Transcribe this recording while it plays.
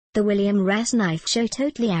The William Rast Knife Show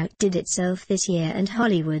totally outdid itself this year, and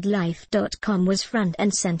HollywoodLife.com was front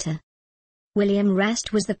and center. William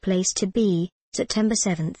Rast was the place to be, September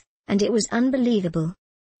 7th, and it was unbelievable.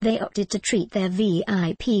 They opted to treat their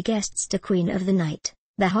VIP guests to Queen of the Night,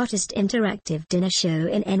 the hottest interactive dinner show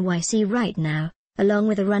in NYC right now, along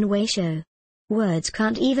with a runway show. Words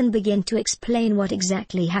can't even begin to explain what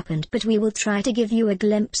exactly happened, but we will try to give you a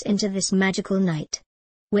glimpse into this magical night.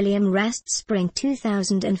 William Rast's Spring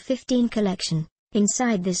 2015 collection.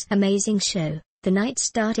 Inside this amazing show, the night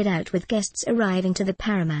started out with guests arriving to the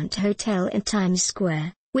Paramount Hotel in Times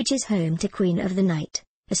Square, which is home to Queen of the Night,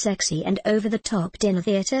 a sexy and over-the-top dinner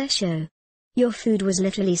theater show. Your food was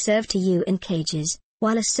literally served to you in cages,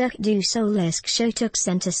 while a Cirque du Soleil-esque show took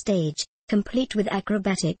center stage, complete with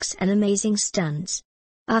acrobatics and amazing stunts.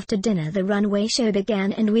 After dinner the runway show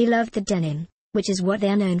began, and we loved the denim, which is what they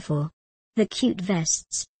are known for. The cute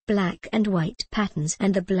vests, black and white patterns,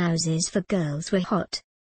 and the blouses for girls were hot.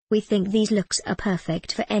 We think these looks are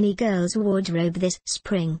perfect for any girl's wardrobe this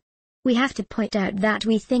spring. We have to point out that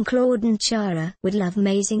we think Claude and Chara would love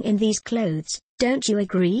amazing in these clothes, don't you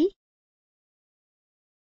agree?